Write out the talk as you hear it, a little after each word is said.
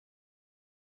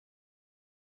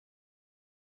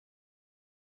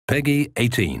Peggy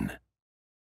 18.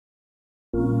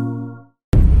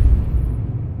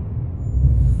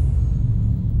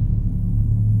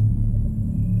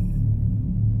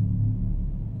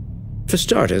 For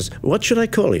starters, what should I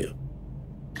call you?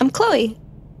 I'm Chloe.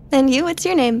 And you, what's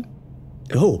your name?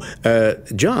 Oh,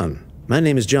 John. My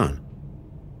name is John.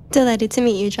 Delighted to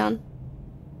meet you, John.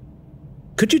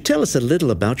 Could you tell us a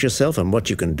little about yourself and what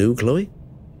you can do, Chloe?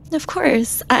 Of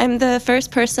course. I'm the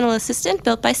first personal assistant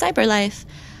built by CyberLife.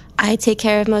 I take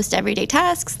care of most everyday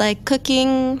tasks like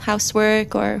cooking,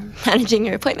 housework, or managing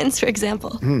your appointments, for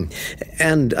example.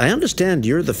 And I understand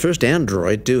you're the first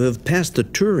android to have passed the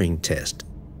Turing test.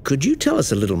 Could you tell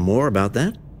us a little more about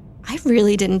that? I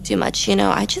really didn't do much,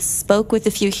 I just spoke with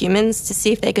a few humans to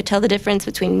see if they could tell the difference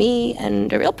between me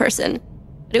and a real person.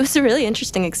 It was a really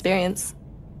interesting experience.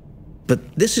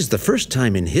 But this is the first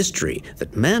time in history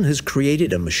that man has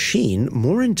created a machine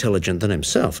more intelligent than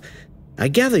himself. I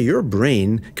gather your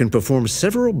brain can perform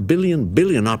several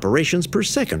billion operations per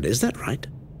second, is that right?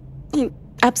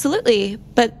 Absolutely,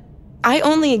 but I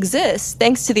only exist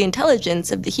thanks to the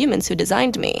intelligence of the humans who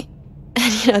designed me.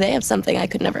 And, they have something I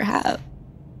could never have.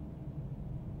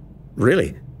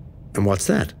 Really? And what's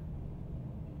that?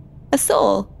 A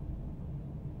soul.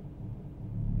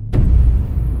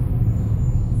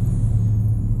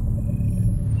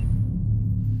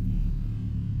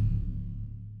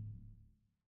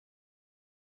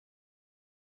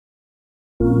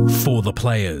 For the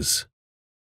players.